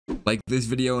Like this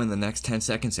video in the next 10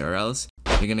 seconds or else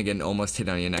you're gonna get an almost hit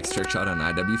on your next trick shot on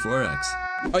IW4X.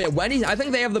 Oh yeah, Wendy's, I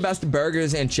think they have the best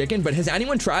burgers and chicken, but has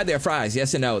anyone tried their fries?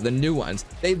 Yes or no? The new ones.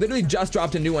 They literally just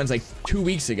dropped the new ones like 2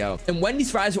 weeks ago. And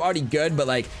Wendy's fries were already good, but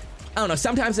like, I don't know,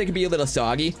 sometimes they could be a little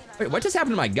soggy. Wait, what just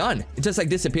happened to my gun? It just like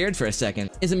disappeared for a second.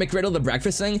 Is a McGriddle the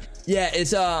breakfast thing? Yeah,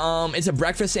 it's a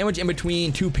breakfast sandwich in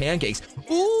between 2 pancakes.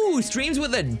 Ooh, streams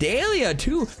with a dahlia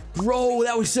too. Bro,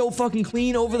 that was so fucking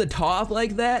clean over the top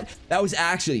like that. That was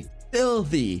actually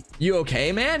filthy. You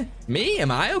okay, man? Me?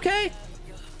 Am I okay?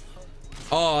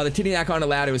 Oh, the titty knack on the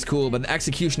ladder was cool, but the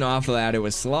execution off the ladder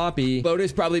was sloppy.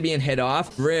 Loader's probably being hit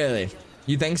off. Really?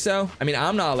 You think so? I mean,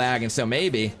 I'm not lagging, so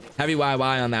maybe. Heavy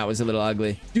YY on that was a little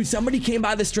ugly. Dude, somebody came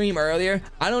by the stream earlier.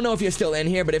 I don't know if you're still in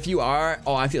here, but if you are,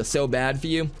 oh, I feel so bad for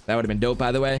you. That would have been dope,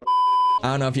 by the way. I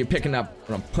don't know if you're picking up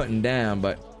what I'm putting down,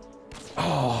 but...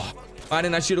 Oh, why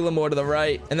didn't I shoot a little more to the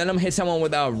right? And then I'm gonna hit someone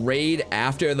with a raid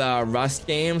after the Rust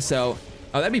game, so...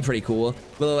 Oh, that'd be pretty cool.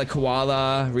 Little like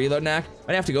koala reload knack.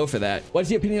 Might have to go for that.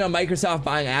 What's your opinion on Microsoft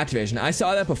buying Activision? I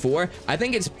saw that before. I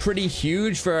think it's pretty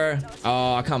huge for...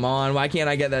 Oh, come on. Why can't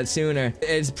I get that sooner?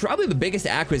 It's probably the biggest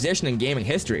acquisition in gaming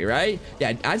history, right?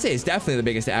 Yeah, I'd say it's definitely the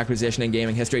biggest acquisition in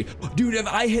gaming history. Dude, if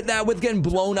I hit that with getting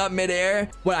blown up midair,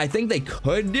 what I think they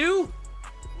could do?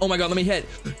 Oh my god, let me hit.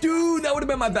 Dude, that would have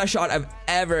been my best shot I've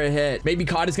ever hit. Maybe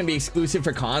COD is going to be exclusive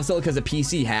for console because of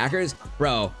PC hackers.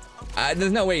 Bro,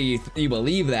 there's no way you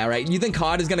believe that, right? You think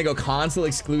COD is going to go console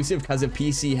exclusive because of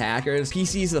PC hackers?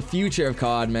 PC is the future of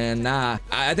COD, man. Nah,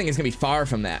 I think it's going to be far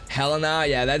from that. Hell nah,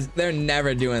 yeah, they're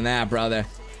never doing that, brother.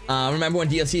 Remember when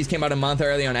DLCs came out a month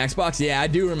early on Xbox? Yeah, I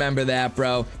do remember that,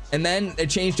 bro. And then it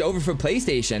changed over for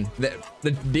PlayStation.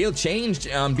 The deal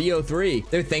changed on BO3.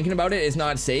 They're thinking about it. It's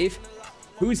not safe.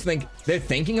 They're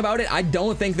thinking about it? I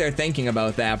don't think they're thinking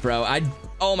about that, bro.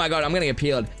 Oh my god, I'm gonna get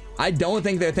peeled. I don't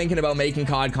think they're thinking about making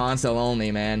COD console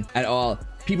only, man, at all.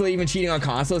 People are even cheating on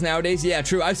consoles nowadays. Yeah,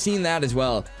 true. I've seen that as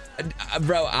well.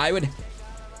 Bro, I would...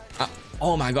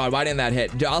 oh my god, why didn't that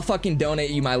hit? Dude, I'll fucking donate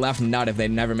you my left nut if they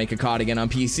never make a COD again on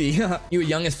PC. You were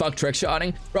young as fuck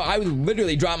trickshotting? Bro, I would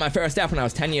literally drop my first F when I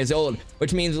was 10 years old,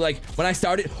 which means like when I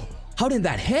started... How did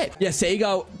that hit? Yeah,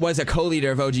 Sega was a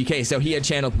co-leader of OGK, so he had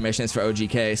channel permissions for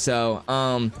OGK. So,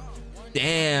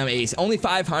 damn, Ace. Only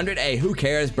 500? Hey, who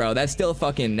cares, bro? That's still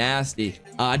fucking nasty.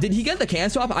 Did he get the can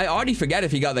swap? I already forget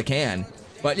if he got the can.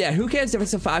 But yeah, who cares if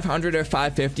it's a 500 or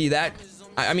 550? That,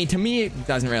 I mean, to me, it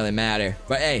doesn't really matter.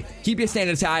 But hey, keep your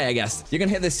standards high, I guess. You're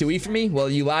gonna hit this Sui for me? Well,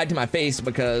 you lied to my face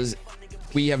because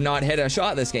we have not hit a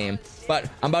shot this game. But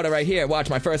I'm about to right here.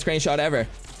 Watch, my first crane shot ever.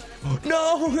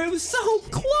 No, it was so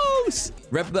close.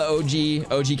 Rip the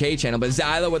OGK channel, but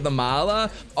Zyla with the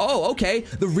Mala. Oh, okay.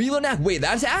 The reload knack. Wait,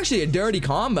 that's actually a dirty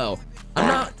combo.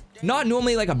 I'm not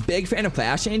normally like a big fan of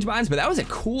class change binds, but that was a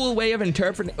cool way of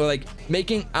interpreting, or like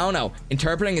making, I don't know.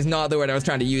 Interpreting is not the word I was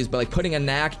trying to use, but like putting a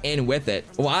knack in with it.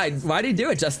 Why did he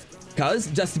do it? Just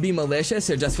to be malicious,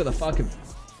 or just for the fuck of...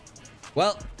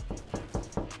 Well,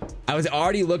 I was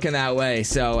already looking that way,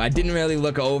 so I didn't really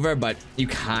look over, but you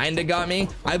kind of got me.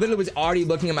 I literally was already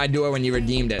looking at my door when you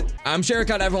redeemed it. I'm sure it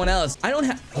got everyone else. I don't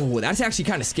have... Oh, that's actually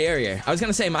kind of scarier. I was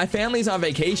gonna say, my family's on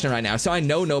vacation right now, so I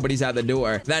know nobody's at the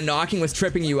door. That knocking was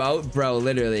tripping you out, bro,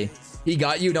 literally. He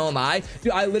got you, don't lie.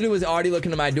 Dude, I literally was already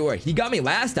looking at my door. He got me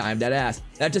last time, dead ass.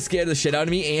 That just scared the shit out of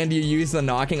me, and you use the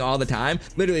knocking all the time.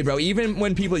 Literally, bro, even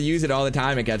when people use it all the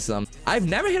time, it gets them. I've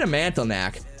never hit a mantle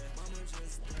knack.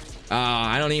 Oh,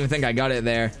 I don't even think I got it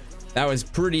there. That was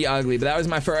pretty ugly, but that was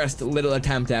my first little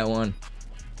attempt at one.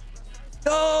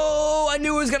 No, I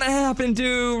knew it was gonna happen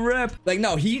too. Rip. Like,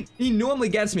 no, he normally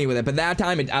gets me with it, but that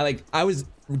time I was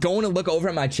going to look over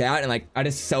at my chat, and like I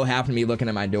just so happened to be looking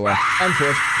at my door.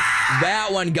 Unfortunately, that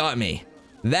one got me.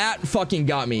 That fucking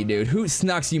got me, dude. Who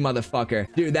snucks, you motherfucker?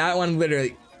 Dude, that one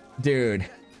literally, dude.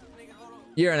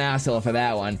 You're an asshole for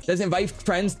that one. Does invite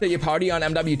friends to your party on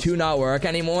MW2 not work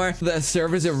anymore? The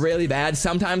servers are really bad.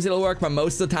 Sometimes it'll work, but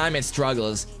most of the time it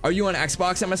struggles. Are you on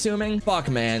Xbox, I'm assuming? Fuck,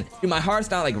 man. Dude, my heart's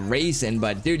not like racing,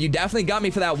 but dude, you definitely got me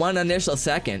for that one initial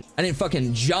second. I didn't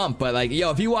fucking jump, but like,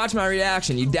 yo, if you watch my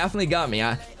reaction, you definitely got me.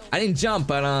 I didn't jump,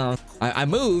 but I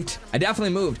moved. I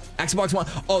definitely moved. Xbox One.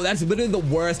 Oh, that's literally the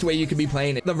worst way you could be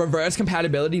playing it. The reverse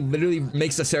compatibility literally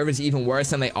makes the servers even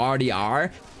worse than they already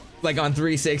are. Like on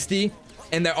 360.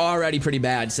 And they're already pretty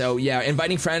bad. So yeah,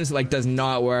 inviting friends like does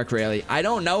not work really. I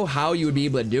don't know how you would be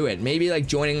able to do it. Maybe like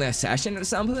joining their session or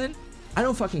something. I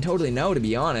don't fucking totally know, to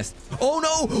be honest. Oh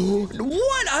no,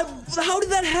 what? How did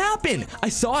that happen? I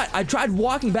saw it. I tried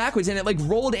walking backwards and it like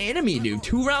rolled into me, dude.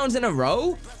 2 rounds in a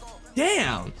row?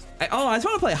 Damn. I just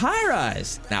want to play high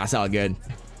rise. Nah, it's all good.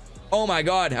 Oh my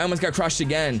God, I almost got crushed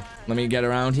again. Let me get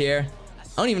around here.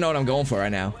 I don't even know what I'm going for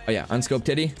right now. Oh yeah, unscoped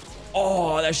titty.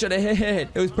 Oh, that should have hit.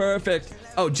 It was perfect.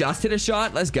 Oh, just hit a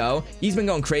shot. Let's go. He's been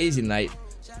going crazy tonight.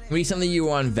 Recently you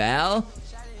were on Val.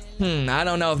 I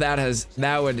don't know if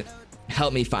that would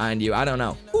help me find you. I don't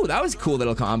know. Ooh, that was a cool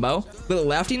little combo. Little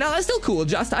lefty. No, that's still cool.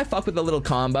 Just I fuck with the little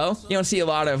combo. You don't see a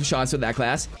lot of shots with that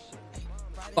class.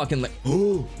 Fucking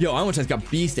yo, I almost just got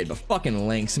beasted, but fucking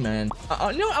links, man.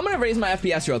 No, I'm gonna raise my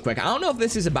FPS real quick. I don't know if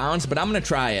this is a bounce, but I'm gonna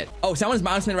try it. Oh, someone's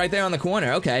bouncing it right there on the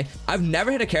corner. Okay, I've never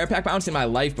hit a care pack bounce in my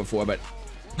life before, but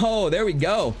oh, there we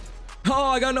go. Oh,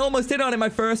 I got an almost hit on it my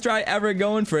first try ever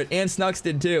going for it, and Snux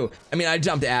did too. I mean, I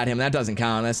jumped at him. That doesn't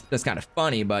count. That's kind of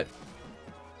funny, but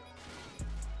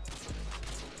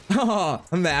oh,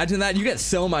 imagine that. You get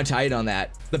so much height on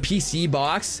that. The PC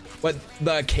box, but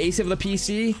the case of the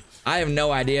PC, I have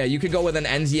no idea. You could go with an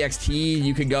NZXT.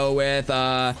 You could go with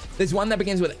there's one that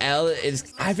begins with L.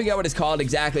 I forget what it's called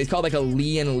exactly. It's called like a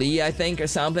Lee and Lee, I think, or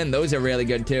something. Those are really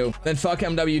good too. Then fuck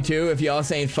MW2 if y'all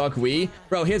saying fuck Wii.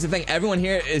 Bro, here's the thing. Everyone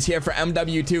here is here for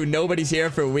MW2. Nobody's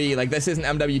here for Wii. Like, this isn't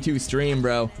MW2 stream,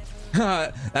 bro.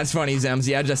 That's funny,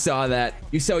 Zemzy. I just saw that.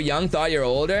 You so young, thought you're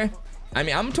older. I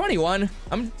mean, I'm 21.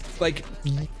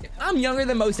 I'm younger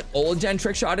than most old gen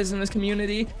trickshotters in this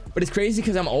community, but it's crazy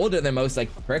because I'm older than most like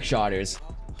trickshotters.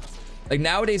 Like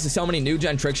nowadays, there's so many new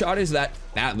gen trickshotters that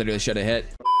literally should have hit.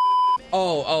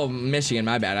 Oh, Michigan,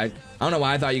 my bad. I don't know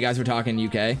why I thought you guys were talking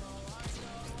UK.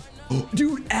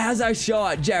 Dude, as I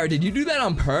shot, Jared, did you do that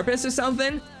on purpose or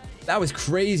something? That was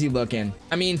crazy looking.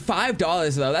 I mean,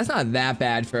 $5 though, that's not that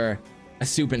bad for a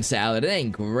soup and salad. It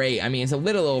ain't great. I mean, it's a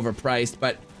little overpriced,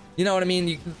 but you know what I mean?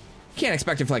 You can't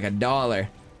expect it for like $1.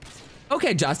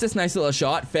 Okay, Justice, nice little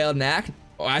shot. Failed knack.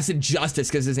 Oh, I said Justice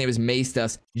because his name is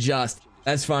Maced. Just.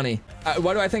 That's funny.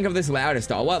 What do I think of this ladder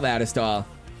stall? What ladder stall?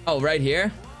 Oh, right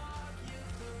here?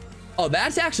 Oh,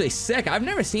 that's actually sick. I've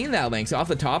never seen that, Lynx, off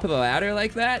the top of the ladder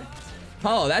like that.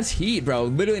 Oh, that's heat, bro.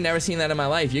 Literally never seen that in my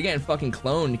life. You're getting fucking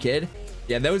cloned, kid.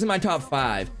 Yeah, those are my top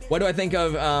 5. What do I think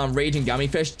of Raging Gummy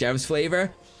Fish, Jev's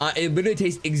flavor? It literally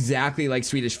tastes exactly like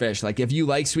Swedish Fish. Like, if you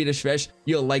like Swedish Fish,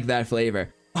 you'll like that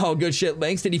flavor. Oh, good shit,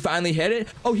 Lynx. Did he finally hit it?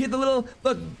 Oh, he hit the little,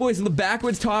 look, boys, the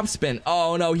backwards top spin.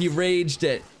 Oh, no, he raged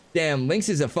it. Damn, Lynx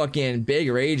is a fucking big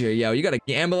rager. Yo, you gotta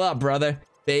gamble up, brother.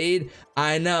 Fade.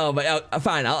 I know, but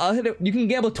fine. I'll hit it. You can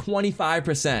gamble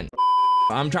 25%.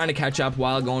 I'm trying to catch up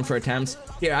while going for attempts.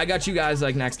 Here, I got you guys,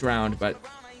 like, next round, but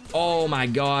oh my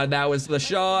god, that was the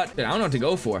shot. Dude, I don't know what to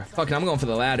go for. Fuck it, I'm going for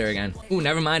the ladder again. Ooh,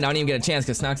 never mind. I don't even get a chance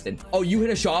because Snux did. Oh, you hit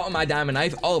a shot with my diamond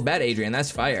knife? Oh, bet, Adrian. That's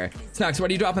fire. Snux, what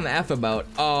are you dropping the F about?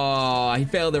 Oh, he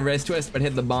failed the wrist twist, but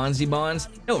hit the bonzi bonds.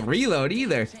 No reload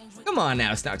either. Come on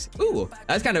now, Snux. Ooh,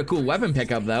 that's kind of a cool weapon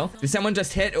pickup, though. Did someone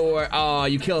just hit or... Oh,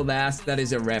 you killed last. That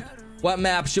is a rip. What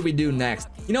map should we do next?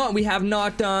 You know what? We have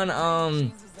not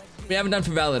done... We haven't done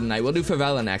Favela tonight. We'll do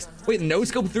Favela next. Wait, no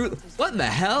scope through... What the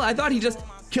hell? I thought he just...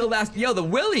 Kill last. Yo, the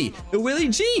Willie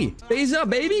G. Phase up,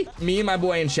 baby. Me and my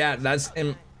boy in chat. That's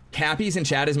in Cappy's in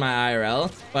chat is my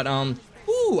IRL. But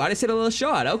ooh, I just hit a little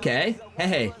shot. Okay.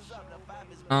 Hey.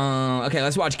 Okay,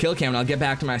 let's watch killcam and I'll get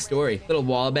back to my story. Little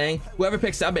wall bang. Whoever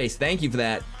picked sub base, thank you for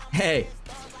that. Hey.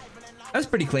 That's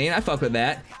pretty clean. I fuck with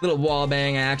that. Little wall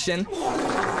bang action.